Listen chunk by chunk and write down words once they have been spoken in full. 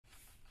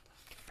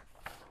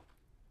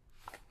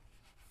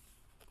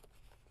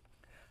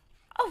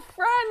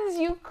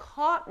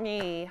caught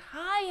me.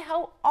 Hi,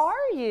 how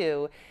are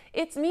you?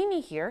 It's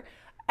Mimi here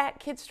at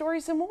Kids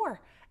Stories and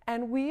More,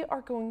 and we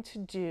are going to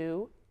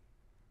do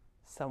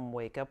some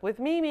Wake Up with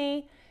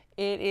Mimi.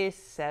 It is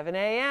 7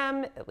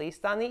 a.m., at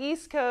least on the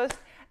East Coast,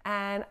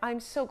 and I'm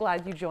so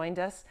glad you joined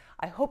us.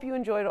 I hope you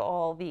enjoyed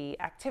all the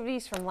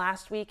activities from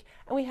last week,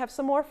 and we have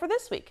some more for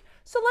this week.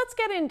 So let's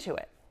get into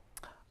it.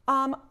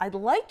 I'd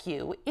like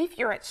you, if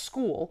you're at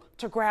school,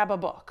 to grab a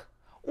book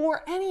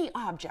or any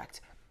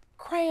object,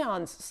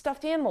 crayons,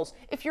 stuffed animals.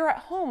 If you're at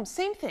home,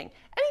 same thing.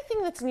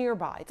 Anything that's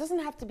nearby. It doesn't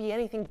have to be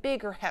anything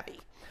big or heavy.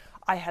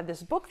 I had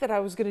this book that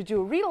I was going to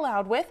do a read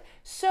aloud with,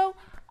 so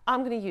I'm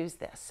going to use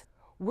this.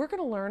 We're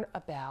going to learn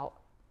about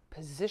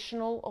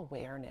positional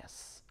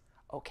awareness,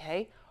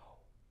 okay?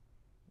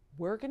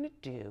 We're going to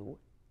do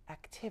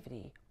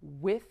activity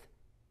with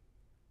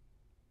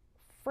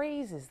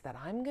phrases that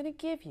I'm going to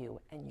give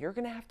you, and you're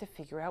going to have to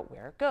figure out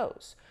where it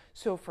goes.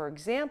 So for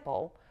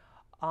example,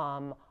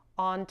 on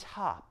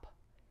top,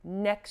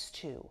 next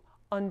to,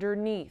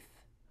 underneath,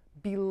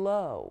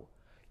 below,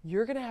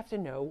 you're going to have to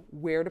know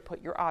where to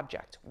put your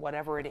object,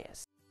 whatever it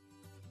is.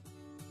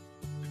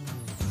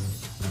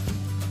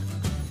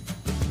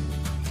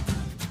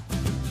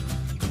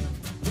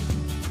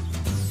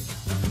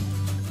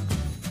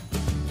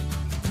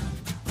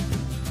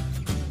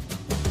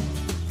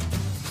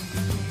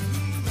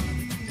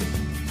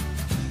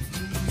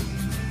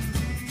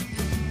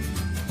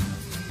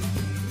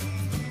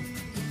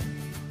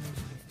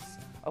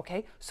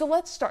 Okay, so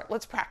let's start.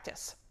 Let's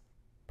practice.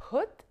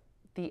 Put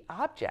the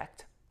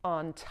object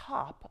on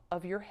top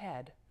of your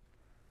head.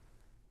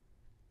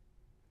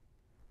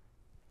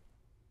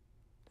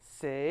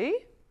 See?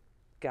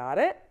 Got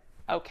it?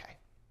 Okay.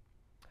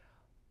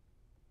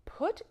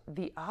 Put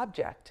the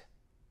object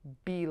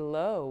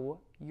below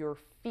your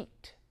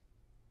feet.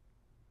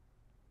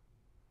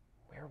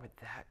 Where would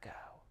that go?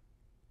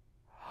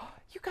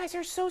 You guys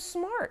are so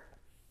smart.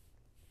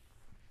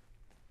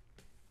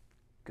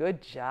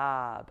 Good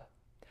job.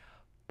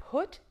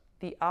 Put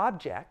the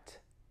object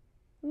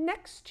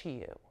next to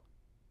you.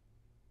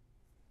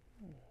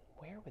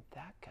 Where would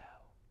that go?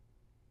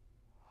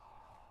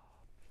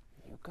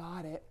 You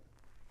got it.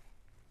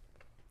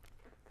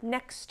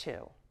 Next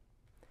to.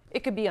 It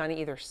could be on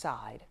either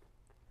side,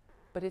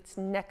 but it's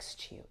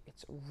next to you.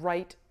 It's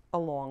right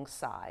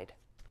alongside.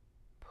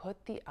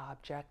 Put the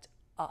object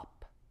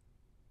up.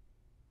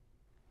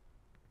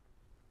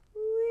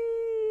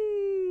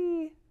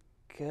 Whee!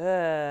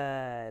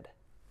 Good.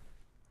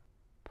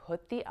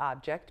 Put the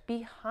object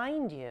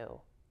behind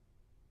you.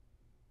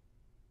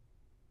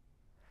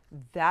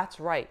 That's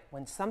right.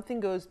 When something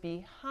goes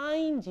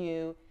behind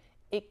you,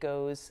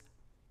 it's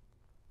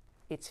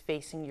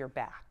facing your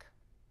back.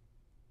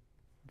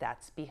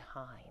 That's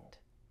behind.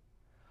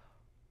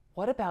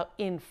 What about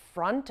in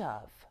front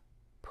of?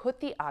 Put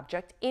the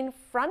object in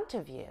front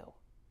of you.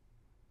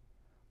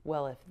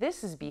 Well, if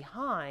this is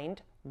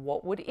behind,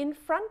 what would in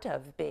front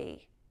of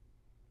be?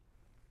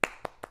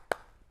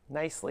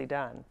 Nicely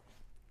done.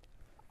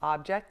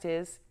 Object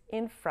is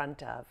in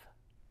front of.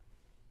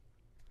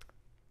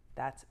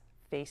 That's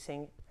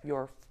facing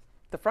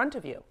the front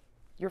of you,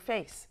 your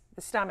face,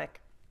 the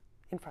stomach,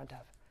 in front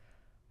of.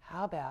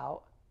 How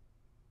about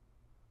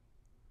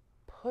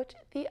put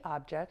the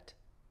object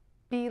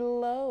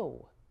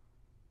below?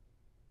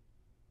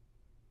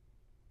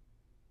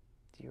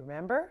 Do you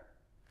remember?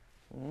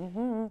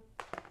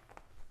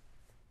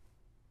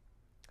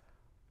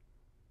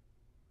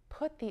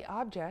 Put the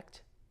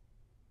object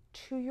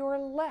to your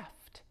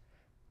left.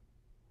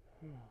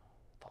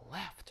 The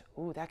left.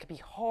 Ooh, that could be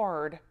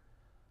hard.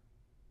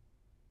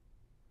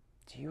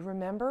 Do you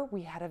remember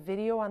we had a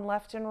video on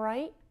left and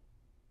right?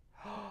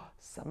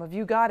 Some of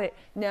you got it.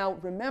 Now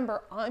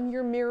remember, I'm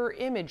your mirror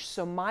image,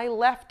 so my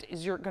left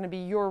is going to be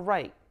your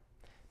right.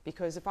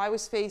 Because if I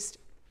was faced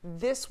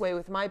this way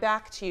with my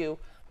back to you,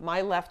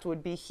 my left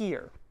would be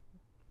here.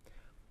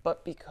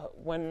 But because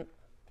when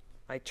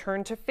I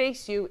turn to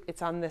face you,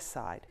 it's on this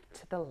side,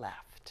 to the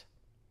left.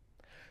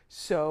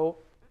 So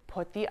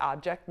put the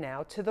object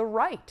now to the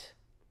right.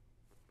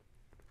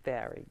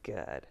 Very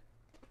good.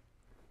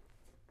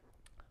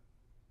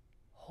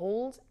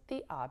 Hold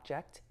the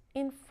object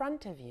in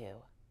front of you.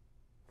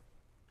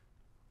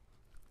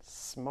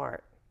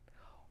 Smart.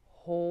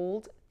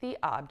 Hold the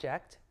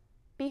object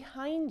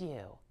behind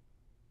you.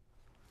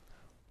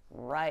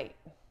 Right.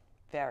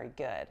 Very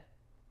good.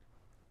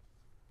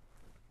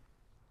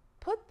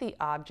 Put the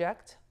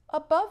object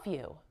above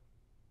you.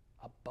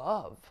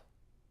 Above.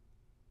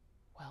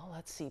 Well,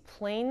 let's see.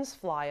 Planes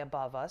fly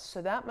above us,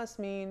 so that must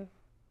mean,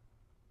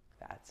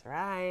 that's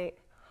right,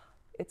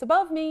 it's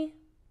above me.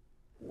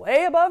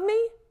 Way above me,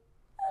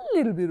 a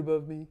little bit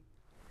above me.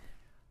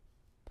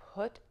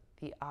 Put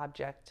the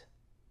object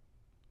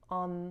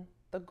on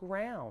the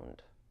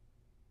ground.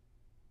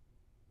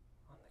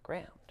 On the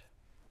ground.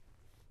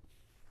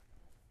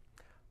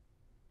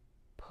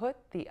 Put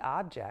the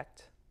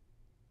object,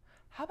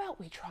 how about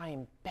we try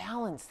and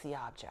balance the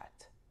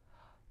object?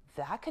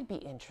 That could be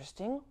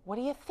interesting. What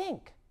do you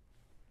think?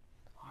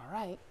 All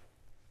right.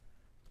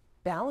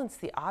 Balance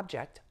the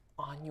object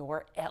on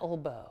your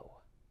elbow.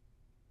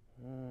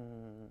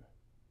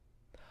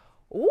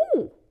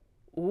 Ooh,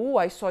 ooh,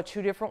 I saw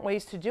two different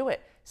ways to do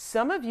it.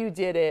 Some of you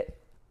did it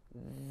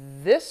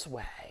this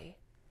way,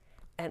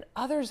 and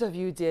others of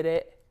you did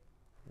it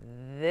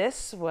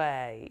this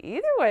way.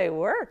 Either way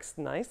works.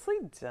 Nicely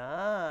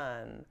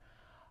done.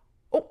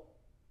 Oh,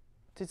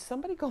 did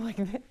somebody go like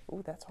this?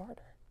 Oh, that's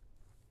harder.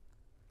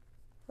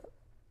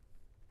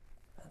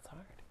 That's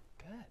hard.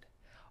 Good.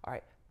 All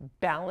right,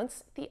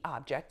 balance the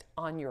object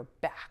on your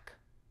back.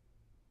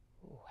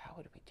 Ooh, how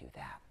would we do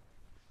that?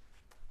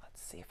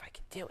 Let's see if I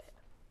can do it.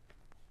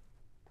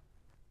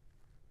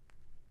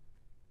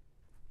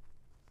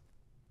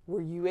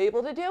 Were you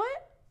able to do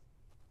it?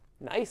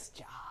 Nice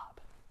job.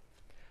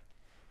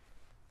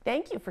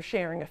 Thank you for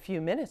sharing a few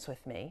minutes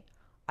with me.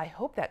 I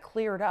hope that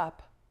cleared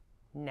up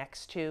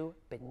next to,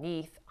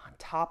 beneath, on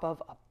top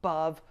of,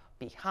 above,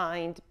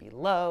 behind,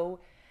 below.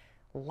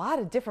 A lot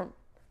of different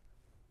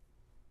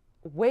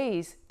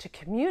ways to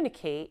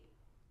communicate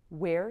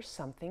where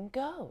something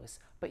goes.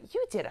 But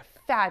you did a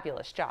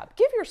fabulous job.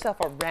 Give yourself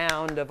a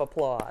round of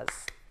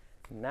applause.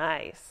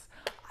 Nice.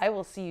 I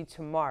will see you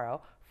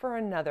tomorrow for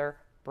another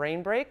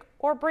brain break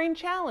or brain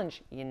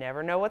challenge. You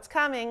never know what's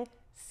coming.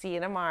 See you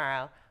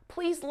tomorrow.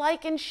 Please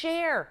like and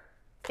share.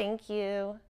 Thank you.